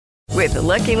With the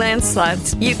Lucky Land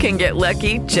Slots, you can get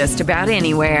lucky just about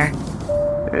anywhere.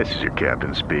 This is your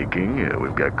captain speaking.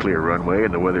 We've got clear runway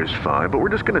and the weather's fine, but we're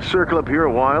just going to circle up here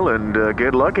a while and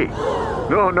get lucky.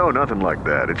 No, nothing like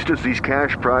that. It's just these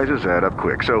cash prizes add up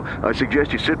quick. So I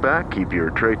suggest you sit back, keep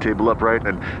your tray table upright,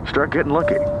 and start getting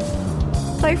lucky.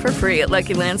 Play for free at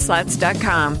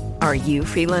LuckyLandSlots.com. Are you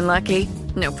feeling lucky?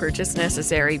 No purchase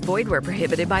necessary. Void where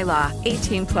prohibited by law.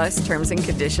 18 plus terms and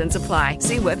conditions apply.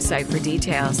 See website for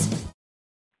details.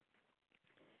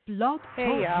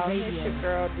 Hey, y'all. It's your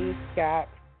girl,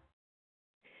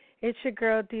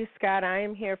 D. Scott. I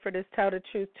am here for this Tell the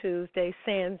Truth Tuesday,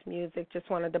 Sans Music. Just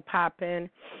wanted to pop in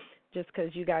just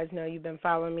because you guys know you've been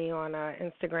following me on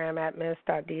Instagram at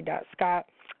miss.d.scott.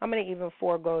 I'm going to even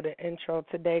forego the intro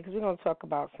today because we're going to talk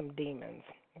about some demons,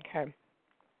 okay?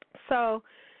 So,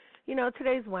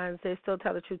 today's Wednesday, still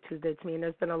Tell the Truth Tuesday to me, and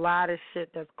there's been a lot of shit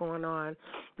that's going on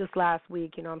this last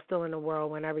week. I'm still in a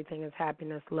world when everything is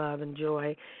happiness, love, and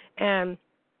joy. And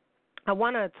I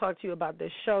want to talk to you about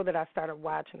this show that I started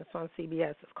watching. It's on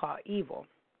CBS. It's called Evil.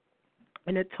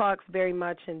 And it talks very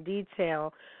much in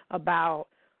detail about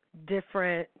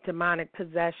different demonic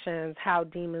possessions, how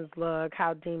demons look,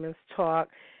 how demons talk,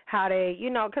 how they,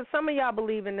 because some of y'all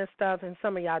believe in this stuff and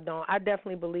some of y'all don't. I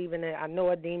definitely believe in it. I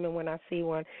know a demon when I see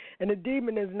one. And a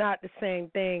demon is not the same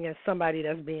thing as somebody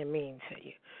that's being mean to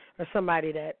you or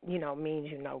somebody that,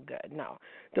 means you no good. No.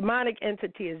 Demonic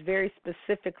entity is very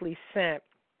specifically sent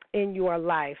in your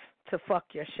life to fuck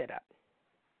your shit up.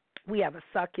 We have a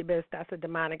succubus, that's a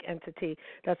demonic entity,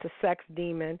 that's a sex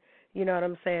demon, you know what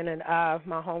I'm saying? And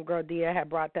my homegirl Dia had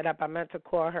brought that up. I meant to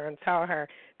call her and tell her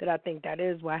that I think that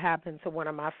is what happened to one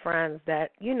of my friends,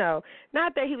 that,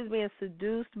 not that he was being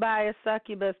seduced by a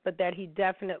succubus, but that he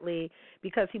definitely,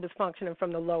 because he was functioning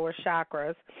from the lower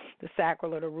chakras, the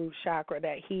sacral or the root chakra,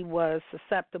 that he was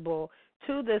susceptible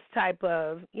to this type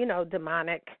of,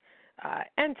 demonic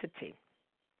entity.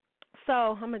 So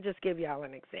I'm going to just give y'all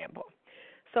an example.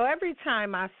 So every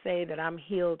time I say that I'm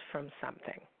healed from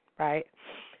something, right,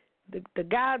 the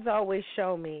gods always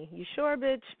show me, you sure,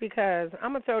 bitch? Because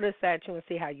I'm going to throw this at you and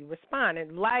see how you respond.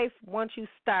 In life, once you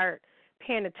start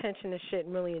paying attention to shit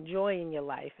and really enjoying your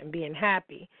life and being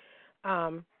happy,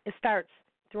 it starts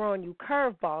throwing you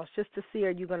curveballs just to see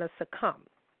are you going to succumb.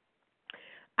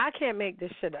 I can't make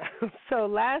this shit up. So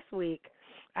last week,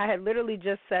 I had literally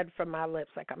just said from my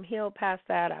lips, like, I'm healed past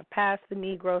that. I've passed the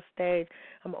Negro stage.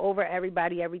 I'm over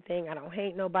everybody, everything. I don't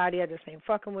hate nobody. I just ain't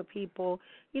fucking with people.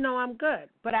 I'm good.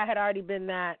 But I had already been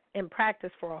that in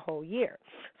practice for a whole year.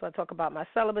 So I talk about my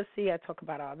celibacy. I talk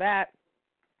about all that.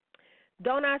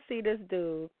 Don't I see this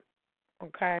dude,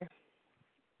 okay,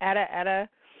 at a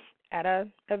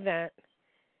event.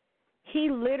 He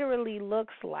literally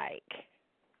looks like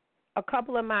a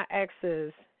couple of my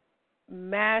exes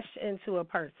mashed into a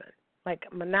person, like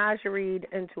menageried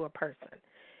into a person.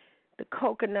 The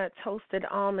coconut toasted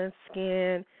almond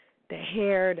skin, the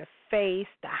hair, the face,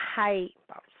 the height,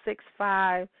 about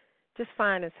 6'5", just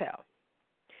fine as hell.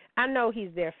 I know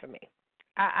he's there for me.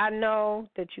 I know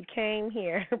that you came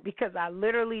here because I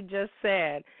literally just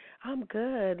said, I'm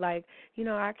good. Like,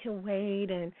 I can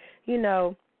wait and,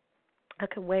 I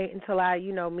can wait until I,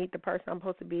 meet the person I'm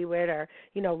supposed to be with or,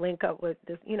 link up with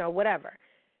this, whatever.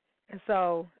 And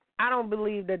so I don't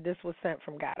believe that this was sent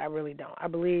from God. I really don't. I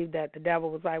believe that the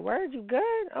devil was like, word, you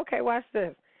good? Okay, watch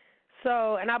this.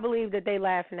 So, and I believe that they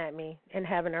laughing at me in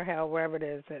heaven or hell, wherever it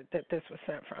is that this was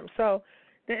sent from. So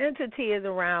the entity is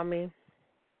around me.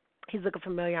 He's looking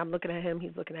familiar. I'm looking at him.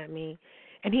 He's looking at me.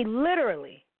 And he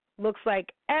literally looks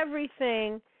like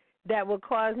everything that would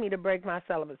cause me to break my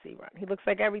celibacy run. He looks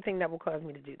like everything that will cause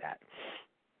me to do that.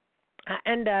 I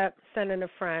end up sending a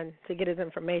friend to get his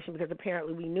information because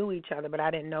apparently we knew each other, but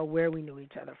I didn't know where we knew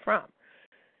each other from.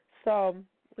 So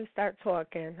we start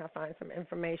talking. I find some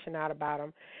information out about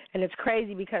him. And it's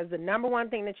crazy because the number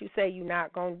one thing that you say you're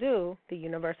not going to do, the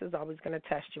universe is always going to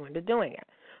test you into doing it.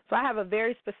 So I have a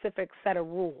very specific set of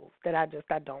rules that I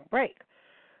don't break.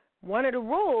 One of the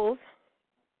rules,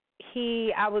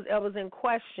 I was in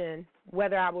question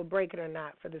whether I would break it or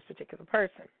not for this particular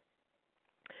person.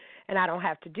 And I don't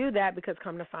have to do that because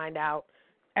come to find out,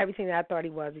 everything that I thought he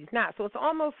was, he's not. So it's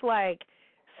almost like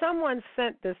someone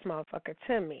sent this motherfucker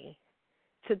to me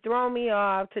to throw me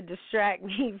off, to distract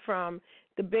me from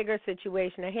the bigger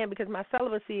situation at hand, because my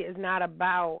celibacy is not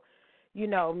about,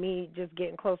 me just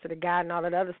getting closer to God and all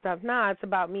that other stuff. No, it's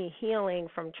about me healing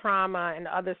from trauma and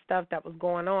other stuff that was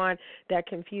going on that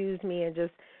confused me and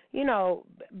just,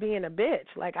 being a bitch.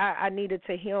 Like, I needed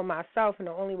to heal myself, and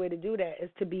the only way to do that is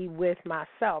to be with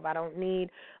myself. I don't need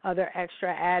other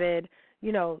extra added,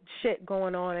 shit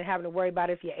going on and having to worry about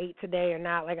if you ate today or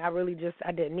not. Like, I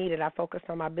didn't need it. I focused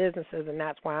on my businesses, and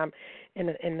that's why I'm in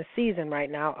the season right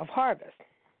now of harvest.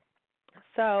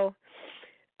 So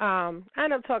I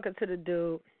end up talking to the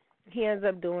dude. He ends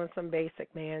up doing some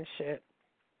basic man shit.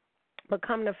 But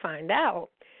come to find out,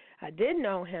 I did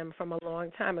know him from a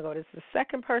long time ago. This is the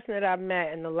second person that I've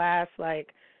met in the last,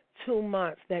 2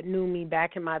 months that knew me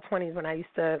back in my 20s when I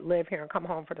used to live here and come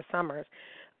home for the summers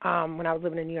when I was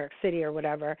living in New York City or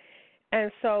whatever.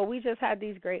 And so we just had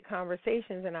these great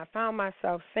conversations, and I found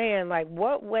myself saying,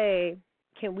 what way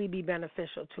can we be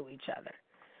beneficial to each other,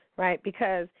 right?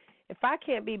 Because if I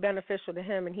can't be beneficial to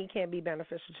him and he can't be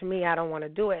beneficial to me, I don't want to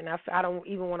do it, and I don't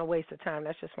even want to waste the time.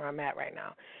 That's just where I'm at right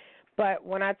now. But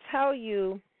when I tell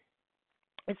you,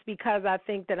 it's because I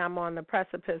think that I'm on the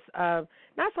precipice of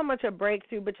not so much a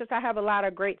breakthrough, but just I have a lot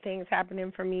of great things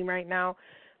happening for me right now.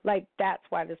 That's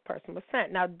why this person was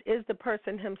sent. Now, is the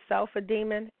person himself a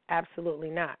demon?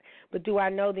 Absolutely not. But do I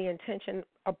know the intention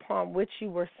upon which you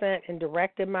were sent and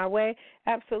directed my way?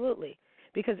 Absolutely.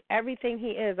 Because everything he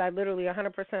is, I literally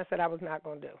 100% said I was not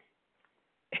going to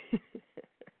do.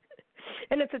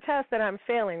 And it's a test that I'm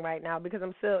failing right now because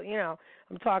I'm still,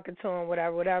 I'm talking to him,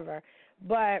 whatever.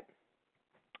 But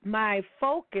my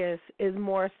focus is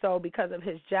more so because of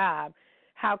his job.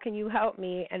 How can you help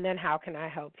me, and then how can I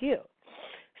help you?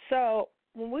 So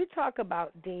when we talk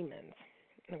about demons,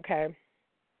 okay,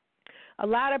 a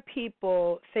lot of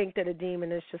people think that a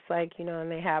demon is just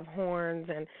and they have horns.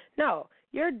 And no,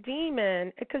 your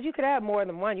demon, because you could have more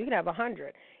than one, you could have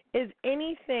 100, is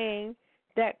anything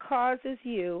that causes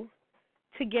you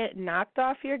to get knocked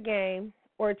off your game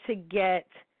or to get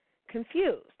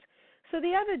confused. So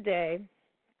the other day,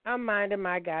 I'm minding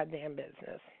my goddamn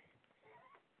business,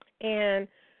 and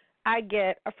I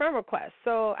get a friend request.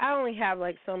 So I only have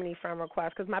so many friend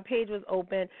requests because my page was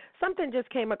open. Something just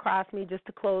came across me just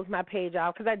to close my page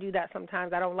out because I do that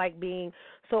sometimes. I don't like being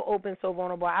so open, so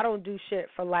vulnerable. I don't do shit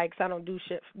for likes. I don't do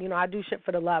shit, I do shit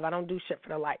for the love. I don't do shit for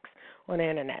the likes on the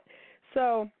internet.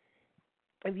 So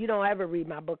if you don't ever read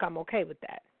my book, I'm okay with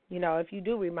that. If you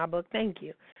do read my book, thank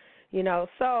you.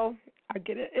 So I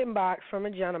get an inbox from a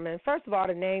gentleman. First of all,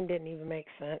 the name didn't even make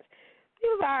sense. He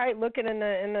was all right looking in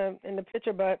the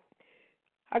picture, but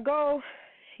I go,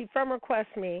 he friend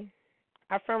requests me.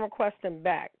 I friend request him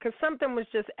back because something was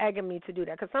just egging me to do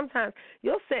that. Because sometimes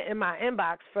you'll sit in my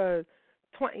inbox for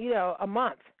a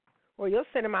month, or you'll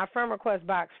sit in my friend request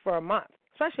box for a month,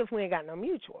 especially if we ain't got no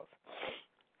mutuals.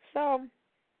 So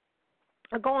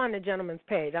I go on the gentleman's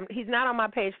page. He's not on my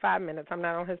page 5 minutes. I'm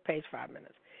not on his page 5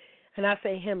 minutes. And I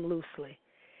say him loosely.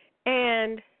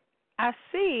 And I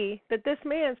see that this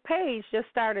man's page just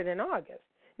started in August.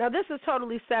 Now, this is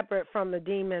totally separate from the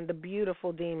demon, the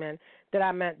beautiful demon that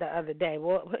I met the other day.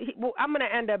 Well, I'm going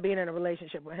to end up being in a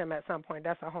relationship with him at some point.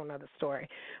 That's a whole other story.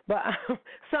 But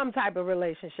some type of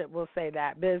relationship, we'll say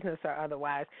that, business or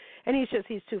otherwise. And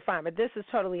he's too fine. But this is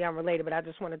totally unrelated, but I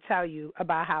just want to tell you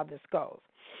about how this goes.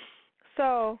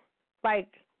 So,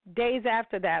 days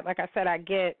after that, like I said, I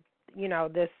get,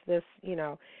 this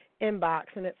inbox,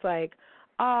 and it's like,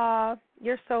 "Aw,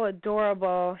 you're so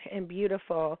adorable and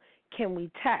beautiful. Can we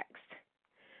text?"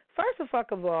 First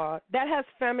of all, that has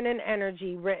feminine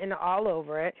energy written all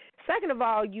over it. Second of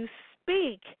all, you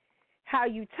speak how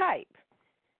you type.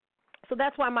 So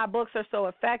that's why my books are so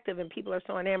effective and people are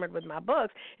so enamored with my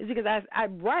books, is because I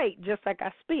write just like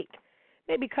I speak.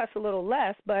 Maybe cuss a little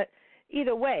less, but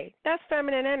either way, that's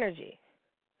feminine energy.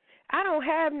 I don't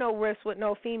have no risk with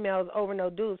no females over no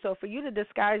dudes. So for you to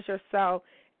disguise yourself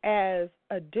as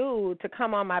a dude to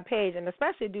come on my page, and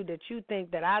especially a dude that you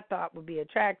think that I thought would be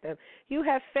attractive, you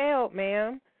have failed,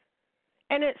 ma'am.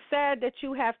 And it's sad that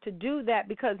you have to do that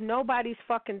because nobody's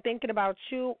fucking thinking about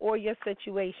you or your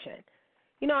situation.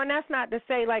 And that's not to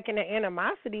say in an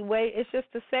animosity way. It's just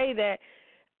to say that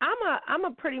I'm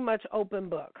a pretty much open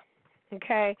book,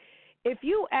 okay? If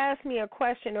you ask me a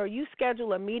question or you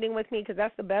schedule a meeting with me, because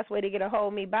that's the best way to get a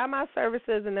hold of me, buy my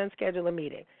services and then schedule a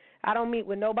meeting. I don't meet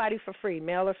with nobody for free,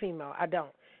 male or female. I don't.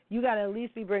 You got to at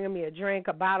least be bringing me a drink,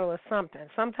 a bottle or something,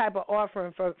 some type of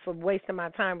offering for wasting my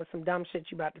time with some dumb shit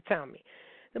you about to tell me.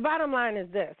 The bottom line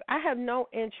is this. I have no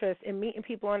interest in meeting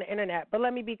people on the internet, but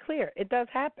let me be clear. It does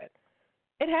happen.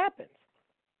 It happens.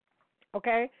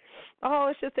 Okay? Oh,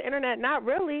 it's just the internet. Not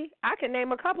really. I can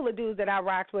name a couple of dudes that I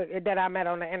rocked with that I met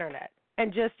on the internet.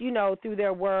 And just, through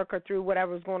their work or through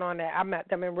whatever was going on there, I met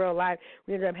them in real life.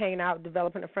 We ended up hanging out,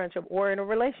 developing a friendship, or in a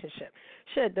relationship.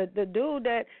 Shit, the dude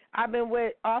that I've been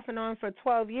with off and on for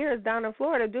 12 years down in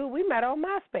Florida, dude, we met on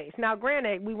MySpace. Now,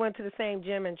 granted, we went to the same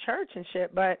gym and church and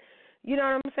shit, but you know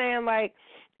what I'm saying?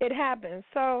 It happens.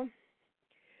 So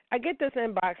I get this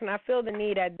inbox, and I feel the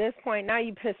need at this point. Now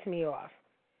you piss me off.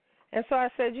 And so I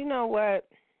said, you know what?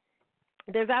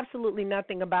 There's absolutely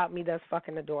nothing about me that's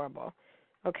fucking adorable,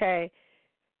 okay?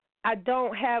 I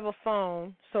don't have a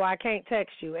phone, so I can't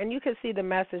text you. And you can see the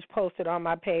message posted on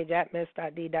my page at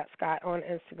miss.d.scott on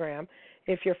Instagram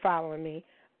if you're following me,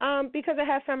 because it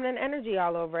has feminine energy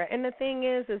all over it. And the thing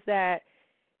is that,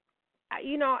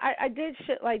 you know, I did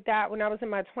shit like that when I was in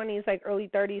my 20s, like early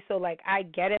 30s, so, like, I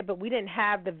get it, but we didn't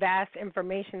have the vast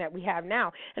information that we have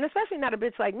now. And especially not a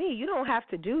bitch like me, you don't have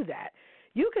to do that.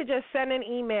 You could just send an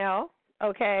email,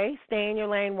 okay,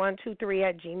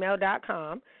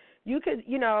 stayinyourlane123@gmail.com. You could,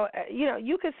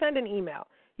 you could send an email.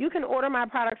 You can order my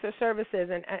products or services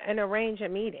and arrange a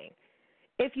meeting.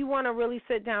 If you want to really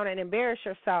sit down and embarrass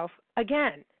yourself,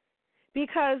 again,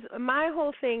 because my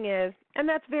whole thing is, and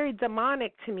that's very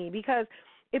demonic to me, because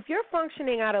if you're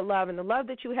functioning out of love and the love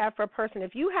that you have for a person,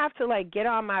 if you have to, like, get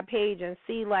on my page and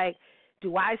see, like,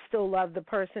 do I still love the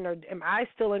person, or am I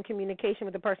still in communication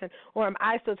with the person, or am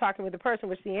I still talking with the person,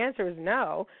 which the answer is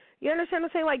no. You understand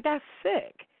what I'm saying? Like, that's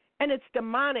sick. And it's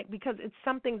demonic because it's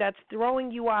something that's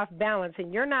throwing you off balance,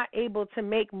 and you're not able to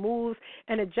make moves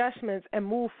and adjustments and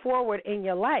move forward in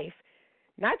your life.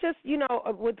 Not just,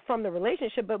 from the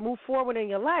relationship, but move forward in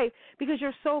your life because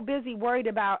you're so busy worried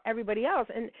about everybody else.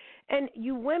 And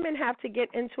you women have to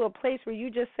get into a place where you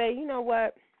just say, you know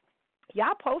what,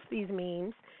 y'all post these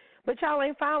memes, but y'all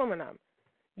ain't following them.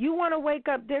 You want to wake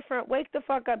the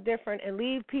fuck up different and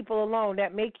leave people alone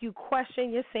that make you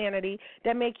question your sanity,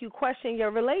 that make you question your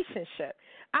relationship.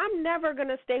 I'm never going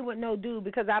to stay with no dude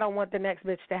because I don't want the next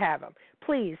bitch to have him.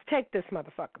 Please, take this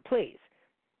motherfucker, please.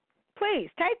 Please,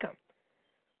 take him.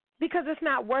 Because it's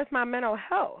not worth my mental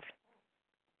health.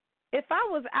 If I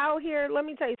was out here, let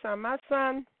me tell you something, my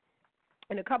son,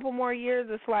 in a couple more years,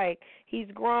 it's like he's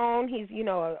grown, he's,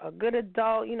 a good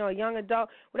adult, a young adult,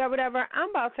 whatever. I'm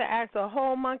about to act a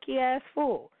whole monkey-ass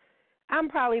fool. I'm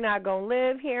probably not going to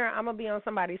live here. I'm going to be on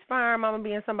somebody's farm. I'm going to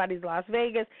be in somebody's Las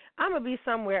Vegas. I'm going to be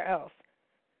somewhere else,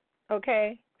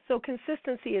 okay? So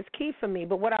consistency is key for me,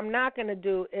 but what I'm not going to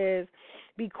do is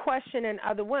be questioning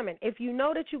other women. If you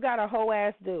know that you got a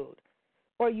whole-ass dude,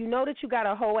 or you know that you got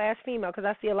a whole-ass female, because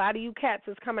I see a lot of you cats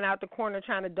is coming out the corner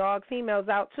trying to dog females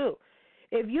out too.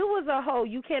 If you was a hoe,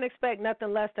 you can't expect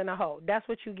nothing less than a hoe. That's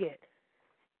what you get.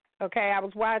 Okay, I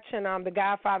was watching The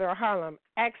Godfather of Harlem.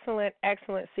 Excellent,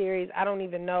 excellent series. I don't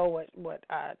even know what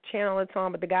channel it's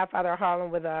on, but The Godfather of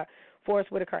Harlem with Forrest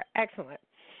Whitaker. Excellent.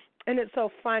 And it's so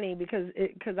funny because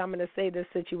I'm going to say this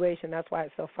situation. That's why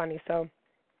it's so funny. So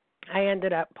I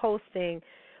ended up posting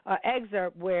an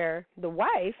excerpt where the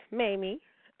wife, Mamie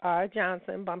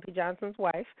Johnson, Bumpy Johnson's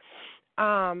wife,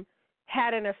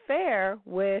 had an affair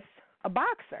with a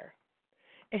boxer,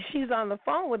 and she's on the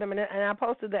phone with him, and I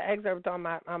posted the excerpt on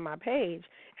my page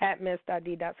at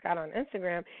miss.d.scott on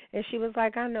Instagram, and she was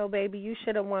like, I know, baby, you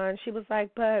should have won. She was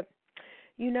like, but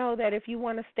you know that if you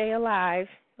want to stay alive,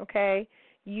 okay,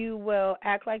 you will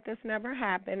act like this never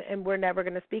happened, and we're never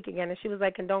going to speak again. And she was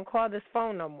like, and don't call this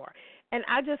phone no more. And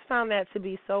I just found that to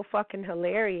be so fucking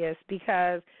hilarious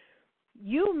because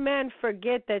you men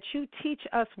forget that you teach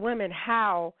us women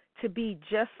how to be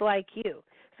just like you.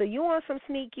 So you want some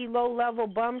sneaky, low-level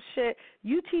bum shit,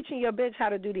 you teaching your bitch how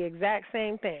to do the exact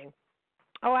same thing.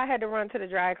 Oh, I had to run to the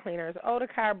dry cleaners. Oh, the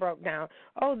car broke down.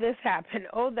 Oh, this happened.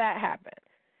 Oh, that happened.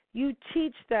 You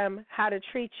teach them how to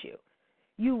treat you.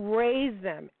 You raise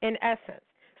them, in essence.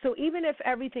 So even if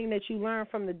everything that you learned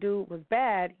from the dude was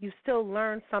bad, you still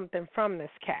learned something from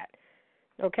this cat,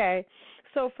 okay?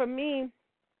 So for me,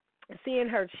 seeing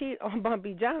her cheat on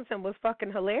Bumpy Johnson was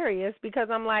fucking hilarious because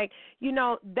I'm like,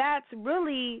 that's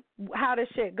really how this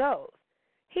shit goes.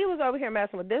 He was over here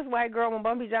messing with this white girl when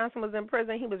Bumpy Johnson was in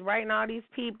prison. He was writing all these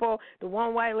people. The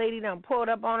one white lady done pulled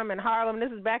up on him in Harlem.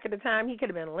 This is back at the time he could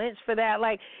have been lynched for that.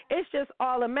 Like, it's just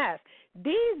all a mess.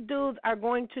 These dudes are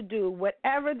going to do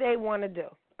whatever they want to do.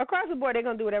 Across the board, they're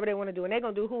going to do whatever they want to do, and they're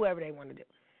going to do whoever they want to do.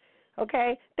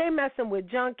 Okay? They messing with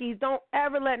junkies. Don't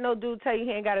ever let no dude tell you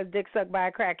he ain't got his dick sucked by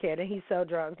a crackhead and he sell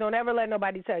drugs. Don't ever let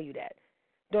nobody tell you that.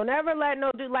 Don't ever let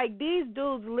no dude, like these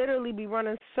dudes literally be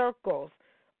running circles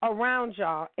around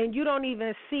y'all, and you don't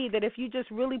even see that if you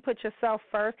just really put yourself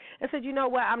first and said, you know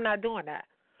what, I'm not doing that.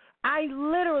 I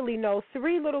literally know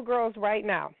 3 little girls right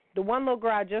now. The one little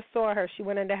girl, I just saw her. She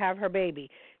went in to have her baby.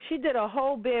 She did a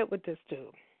whole bid with this dude.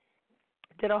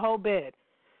 Did a whole bid.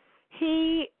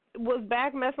 He was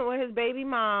back messing with his baby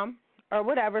mom or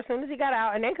whatever as soon as he got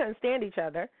out, and they couldn't stand each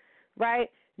other, right?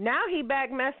 Now he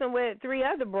back messing with 3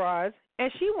 other bras,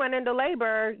 and she went into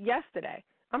labor yesterday.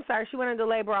 I'm sorry, she went into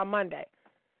labor on Monday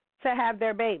to have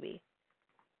their baby.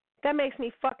 That makes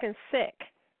me fucking sick.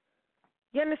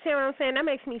 You understand what I'm saying? That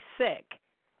makes me sick.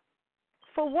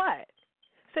 For what?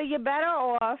 So you're better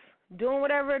off doing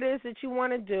whatever it is that you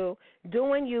want to do,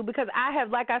 doing you, because I have,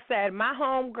 like I said, my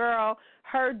homegirl,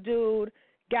 her dude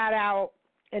got out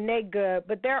and they good,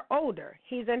 but they're older.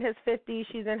 He's in his 50s,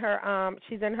 she's in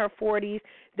her 40s.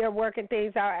 They're working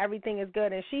things out, everything is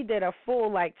good, and she did a full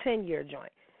 10-year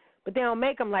joint. But they don't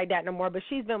make them like that no more, but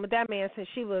she's been with that man since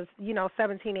she was,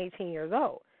 17, 18 years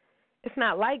old. It's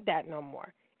not like that no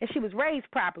more. And she was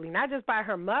raised properly, not just by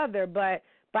her mother, but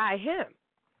by him.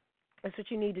 That's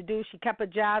what you need to do. She kept a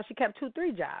job. She kept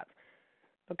 2-3 jobs.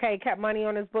 Okay, kept money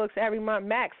on his books every month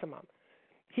maximum.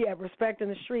 He had respect in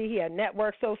the street. He had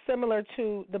network. So similar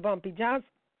to the Bumpy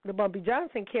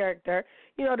Johnson character,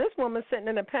 this woman sitting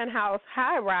in a penthouse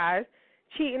high rise,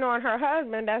 cheating on her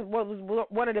husband. That's what was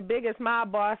one of the biggest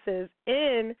mob bosses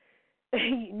in,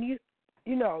 the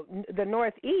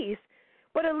Northeast.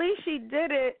 But at least she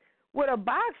did it with a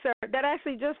boxer that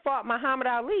actually just fought Muhammad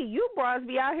Ali. You bros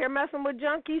be out here messing with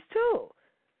junkies too.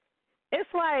 It's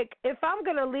like if I'm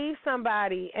going to leave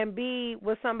somebody and be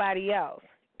with somebody else,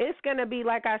 it's going to be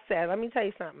like I said. Let me tell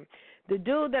you something. The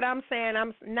dude that I'm saying,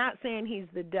 I'm not saying he's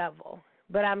the devil,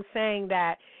 but I'm saying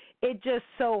that it just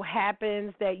so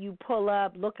happens that you pull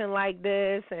up looking like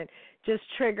this and just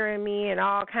triggering me in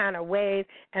all kind of ways,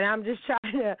 and I'm just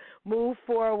trying to move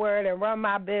forward and run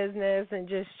my business and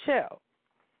just chill,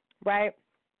 right?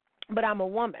 But I'm a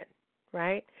woman,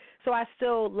 right? So I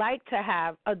still like to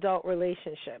have adult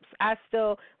relationships. I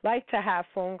still like to have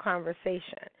phone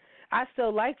conversation. I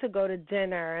still like to go to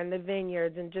dinner and the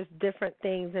vineyards and just different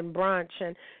things and brunch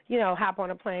and, hop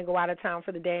on a plane, go out of town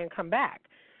for the day and come back,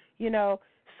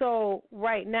 So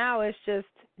right now it's just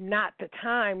not the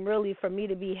time really for me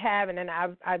to be having, and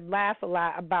I laugh a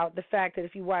lot about the fact that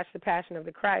if you watch The Passion of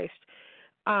the Christ,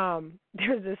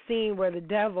 there's a scene where the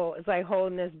devil is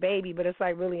holding this baby, but it's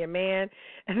really a man,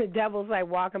 and the devil's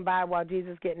walking by while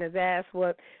Jesus getting his ass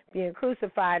whooped, being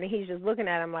crucified, and he's just looking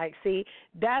at him see,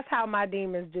 that's how my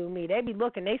demons do me. They be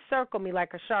looking, they circle me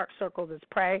like a shark circles its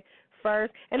prey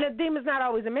first, and the demon's not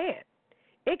always a man.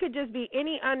 It could just be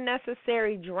any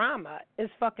unnecessary drama is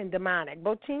fucking demonic.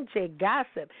 Bochinche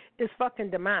gossip is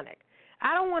fucking demonic.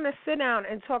 I don't want to sit down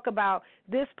and talk about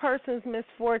this person's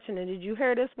misfortune. And did you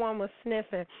hear this one was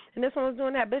sniffing and this one was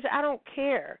doing that? Bitch, I don't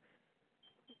care.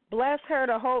 Bless her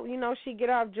to hope, she get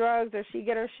off drugs or she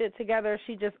get her shit together or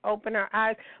she just open her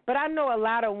eyes. But I know a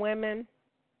lot of women,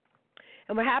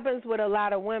 and what happens with a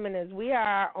lot of women is we are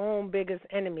our own biggest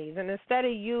enemies. And instead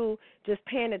of you just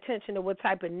paying attention to what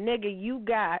type of nigga you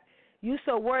got, you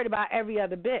so worried about every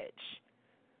other bitch.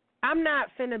 I'm not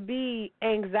finna be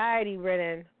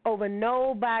anxiety-ridden over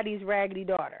nobody's raggedy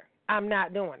daughter. I'm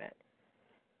not doing it.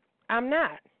 I'm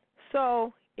not.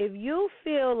 So if you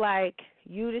feel like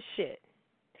you the shit,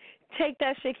 take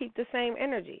that shit, keep the same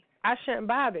energy. I shouldn't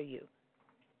bother you.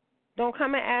 Don't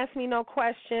come and ask me no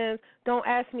questions. Don't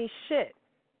ask me shit.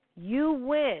 You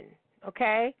win,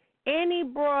 okay? Any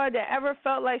broad that ever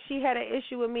felt like she had an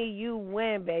issue with me, you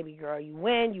win, baby girl. You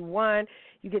win, you won.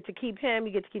 You get to keep him,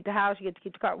 you get to keep the house, you get to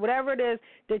keep the car. Whatever it is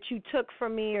that you took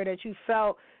from me or that you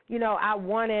felt, I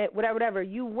wanted, whatever,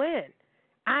 you win.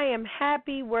 I am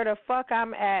happy where the fuck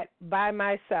I'm at by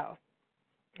myself,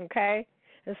 okay?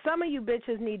 And some of you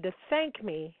bitches need to thank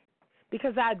me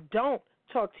because I don't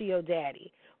talk to your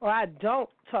daddy or I don't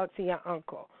talk to your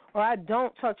uncle or I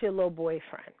don't talk to your little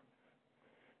boyfriend.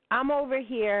 I'm over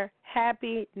here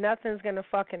happy. Nothing's going to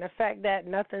fucking affect that.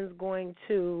 Nothing's going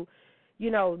to,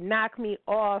 knock me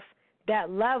off that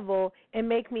level and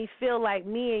make me feel like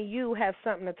me and you have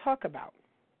something to talk about.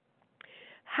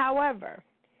 However,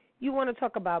 you want to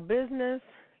talk about business,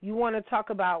 you want to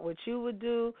talk about what you would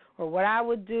do or what I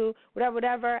would do,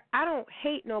 whatever. I don't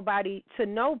hate nobody to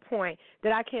no point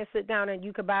that I can't sit down and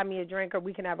you could buy me a drink or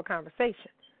we can have a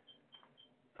conversation.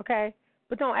 Okay?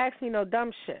 But don't ask me no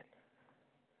dumb shit.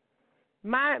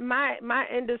 My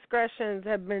indiscretions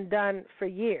have been done for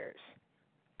years.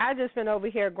 I just been over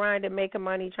here grinding, making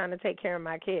money, trying to take care of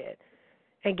my kid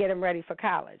and get him ready for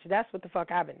college. That's what the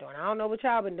fuck I've been doing. I don't know what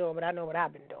y'all been doing, but I know what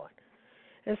I've been doing.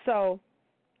 And so,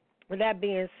 with that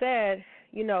being said,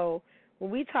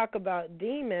 when we talk about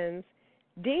demons,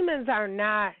 demons are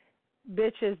not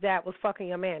bitches that was fucking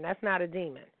your man. That's not a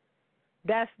demon.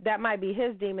 That might be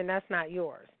his demon. That's not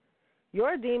yours.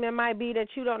 Your demon might be that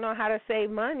you don't know how to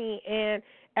save money, and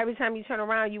every time you turn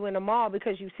around, you in the mall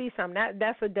because you see something.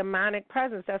 That's a demonic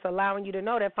presence that's allowing you to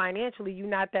know that financially you're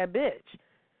not that bitch,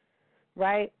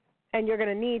 right? And you're going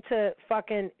to need to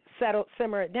fucking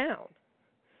simmer it down.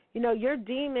 Your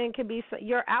demon could be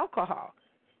your alcohol.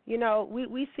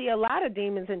 We see a lot of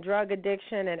demons in drug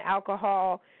addiction and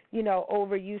alcohol,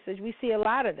 overusage. We see a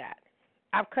lot of that.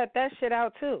 I've cut that shit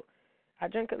out too. I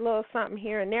drink a little something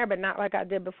here and there, but not like I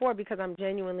did before because I'm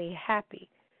genuinely happy.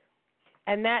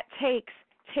 And that takes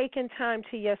taking time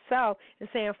to yourself and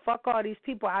saying, fuck all these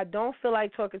people. I don't feel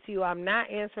like talking to you. I'm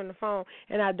not answering the phone,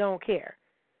 and I don't care.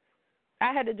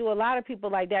 I had to do a lot of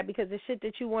people like that because the shit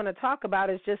that you want to talk about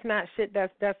is just not shit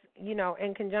that's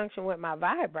in conjunction with my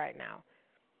vibe right now.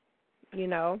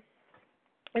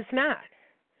 It's not.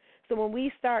 So when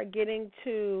we start getting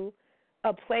to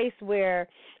a place where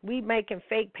we making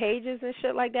fake pages and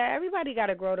shit like that, everybody got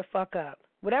to grow the fuck up.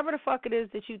 Whatever the fuck it is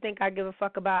that you think I give a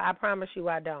fuck about, I promise you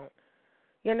I don't.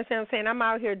 You understand what I'm saying? I'm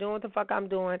out here doing what the fuck I'm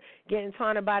doing, getting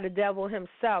taunted by the devil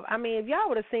himself. I mean, if y'all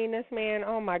would have seen this man,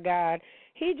 oh my God,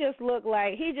 he just looked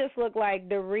like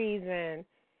the reason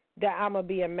that I'm gonna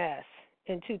be a mess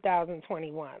in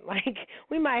 2021. Like,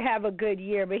 we might have a good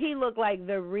year, but he looked like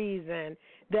the reason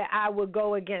that I would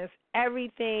go against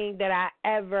everything that I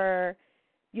ever,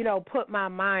 put my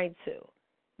mind to,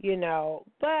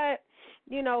 But,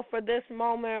 for this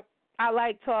moment, I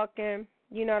like talking.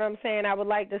 You know what I'm saying? I would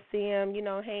like to see him,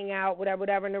 hang out,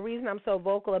 whatever. And the reason I'm so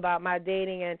vocal about my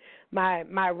dating and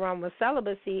my run with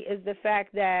celibacy is the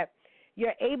fact that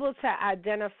you're able to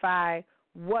identify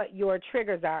what your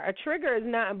triggers are. A trigger is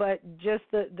nothing but just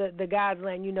the God's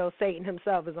letting you know Satan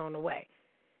himself is on the way,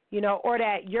 or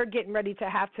that you're getting ready to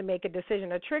have to make a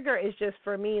decision. A trigger is just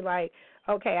for me like,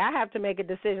 okay, I have to make a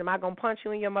decision. Am I going to punch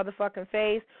you in your motherfucking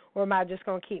face, or am I just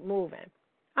going to keep moving?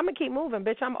 I'm going to keep moving,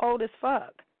 bitch. I'm old as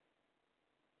fuck.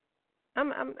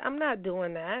 I'm not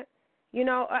doing that.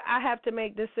 I have to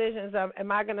make decisions of,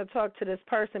 am I going to talk to this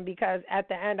person, because at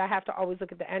the end I have to always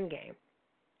look at the end game.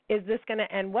 Is this going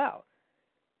to end well?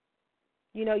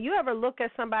 You ever look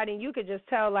at somebody and you could just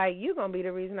tell, like, you're going to be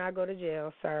the reason I go to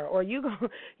jail, sir, or you're going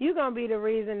to be the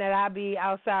reason that I be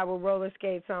outside with roller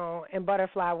skates on and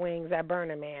butterfly wings at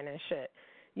Burning Man and shit.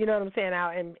 You know what I'm saying,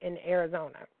 out in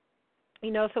Arizona.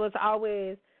 So it's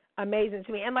always amazing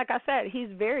to me. And like I said, he's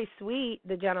very sweet,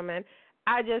 the gentleman.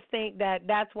 I just think that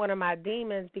that's one of my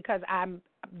demons, because I'm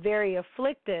very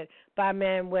afflicted by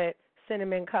men with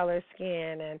cinnamon-colored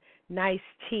skin and nice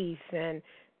teeth and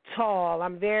tall.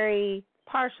 I'm very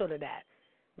partial to that,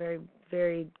 very,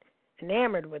 very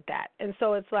enamored with that. And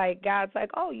so it's like, God's like,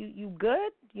 oh, you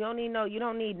good? You don't need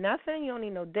nothing. You don't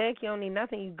need no dick. You don't need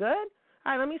nothing. You good?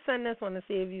 All right, let me send this one to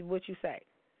see what you say.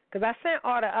 Because I sent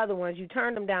all the other ones. You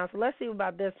turned them down, so let's see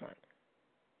about this one.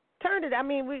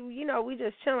 We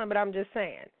just chilling, but I'm just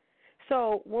saying.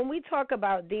 So when we talk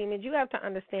about demons, you have to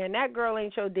understand that girl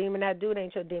ain't your demon, that dude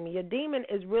ain't your demon. Your demon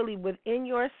is really within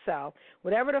yourself,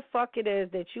 whatever the fuck it is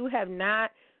that you have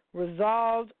not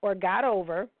resolved or got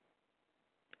over,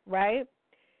 right?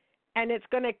 And it's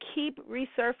going to keep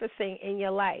resurfacing in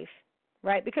your life,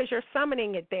 right? Because you're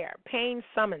summoning it there. Pain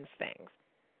summons things,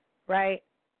 right?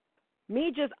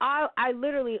 I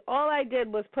literally, all I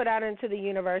did was put out into the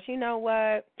universe, you know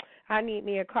what? I need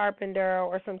me a carpenter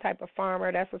or some type of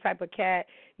farmer. That's the type of cat,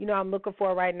 I'm looking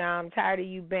for right now. I'm tired of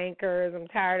you bankers. I'm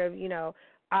tired of,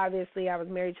 obviously I was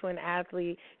married to an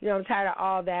athlete. I'm tired of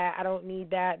all that. I don't need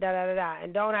that, da-da-da-da.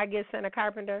 And don't I get sent a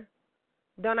carpenter?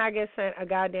 Don't I get sent a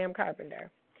goddamn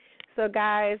carpenter? So,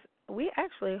 guys,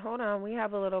 hold on. We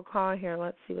have a little call here.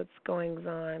 Let's see what's going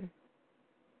on.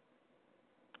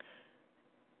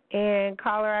 And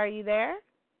caller, are you there?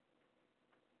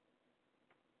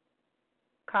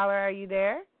 Caller, are you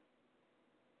there?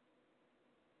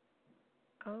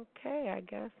 Okay, I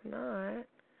guess not.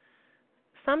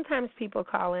 Sometimes people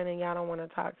call in and y'all don't want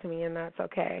to talk to me, and that's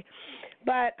okay.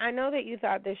 But I know that you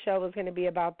thought this show was going to be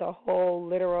about the whole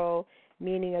literal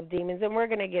meaning of demons, and we're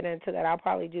going to get into that. I'll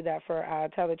probably do that for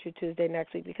Tell the Truth Tuesday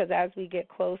next week, because as we get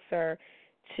closer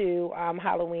to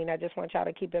Halloween, I just want y'all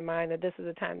to keep in mind that this is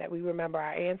a time that we remember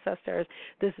our ancestors.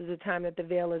 This is a time that the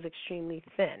veil is extremely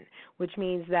thin, which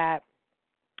means that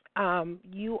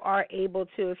you are able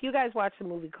to, if you guys watch the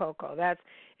movie Coco, that's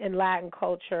in Latin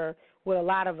culture what a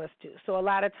lot of us do. So a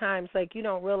lot of times, like, you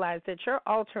don't realize that your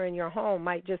altar in your home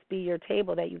might just be your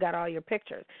table that you got all your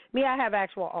pictures. Me, I have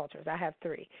actual altars. I have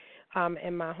 3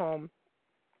 in my home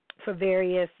for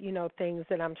various, things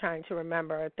that I'm trying to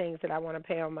remember, or things that I want to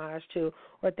pay homage to,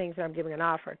 or things that I'm giving an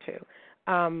offer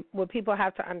to. What people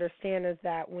have to understand is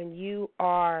that when you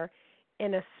are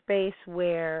in a space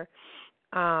where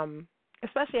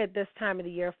especially at this time of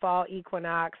the year, fall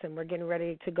equinox, and we're getting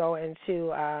ready to go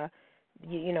into,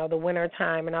 the winter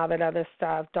time and all that other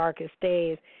stuff, darkest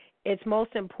days, it's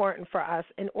most important for us,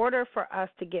 in order for us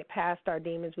to get past our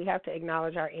demons, we have to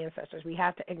acknowledge our ancestors. We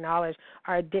have to acknowledge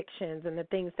our addictions and the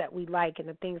things that we like and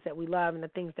the things that we love and the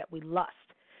things that we lust,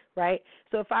 right?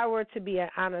 So if I were to be an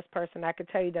honest person, I could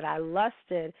tell you that I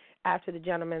lusted after the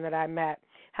gentleman that I met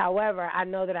However, I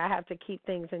know that I have to keep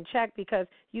things in check because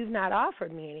you've not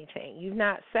offered me anything. You've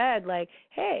not said, like,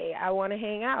 hey, I want to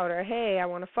hang out, or hey, I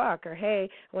want to fuck, or hey,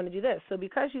 I want to do this. So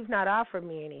because you've not offered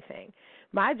me anything,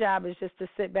 my job is just to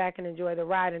sit back and enjoy the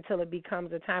ride until it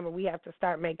becomes a time where we have to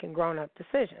start making grown-up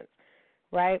decisions,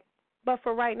 right? But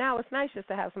for right now, it's nice just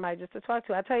to have somebody just to talk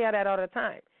to. I tell you that all the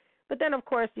time. But then, of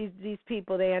course, these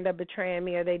people, they end up betraying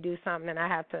me or they do something and I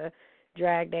have to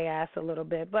drag their ass a little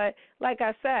bit. But like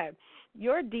I said,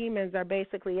 your demons are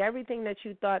basically everything that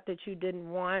you thought that you didn't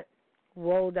want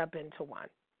rolled up into one,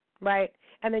 right?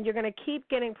 And then you're going to keep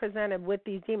getting presented with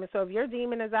these demons. So if your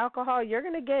demon is alcohol, you're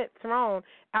going to get thrown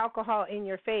alcohol in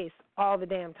your face all the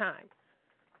damn time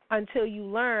until you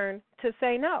learn to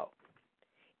say no.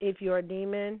 If your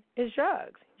demon is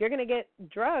drugs, you're going to get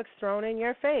drugs thrown in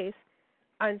your face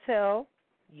until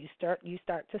you start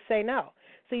to say no.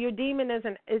 So your demon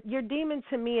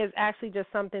to me is actually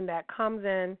just something that comes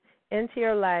into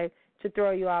your life to throw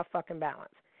you off fucking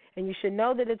balance. And you should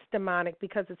know that it's demonic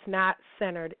because it's not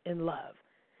centered in love.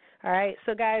 All right,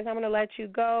 so guys, I'm going to let you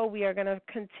go. We are going to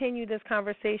continue this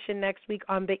conversation next week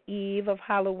on the eve of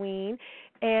Halloween.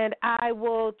 And I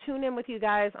will tune in with you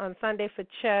guys on Sunday for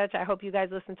church. I hope you guys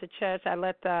listen to church. I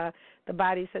let the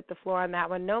bodies hit the floor on that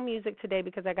one. No music today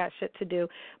because I got shit to do.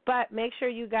 But make sure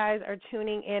you guys are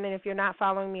tuning in. And if you're not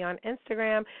following me on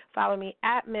Instagram, follow me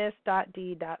at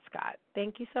miss.d.scott.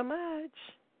 Thank you so much.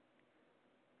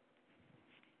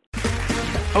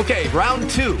 Okay, round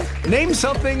two. Name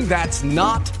something that's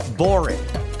not boring.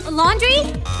 A laundry?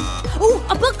 Ooh,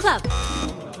 a book club.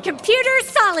 Computer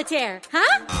solitaire,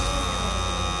 huh?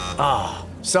 Ah,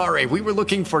 sorry, we were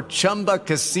looking for Chumba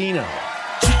Casino.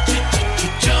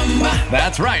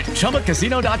 That's right,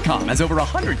 ChumbaCasino.com has over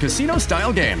 100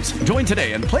 casino-style games. Join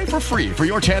today and play for free for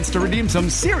your chance to redeem some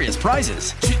serious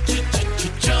prizes.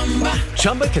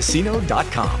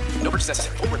 ChumbaCasino.com. No purchase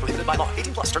necessary. Void where prohibited by law.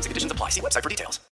 18+ terms and conditions apply. See website for details.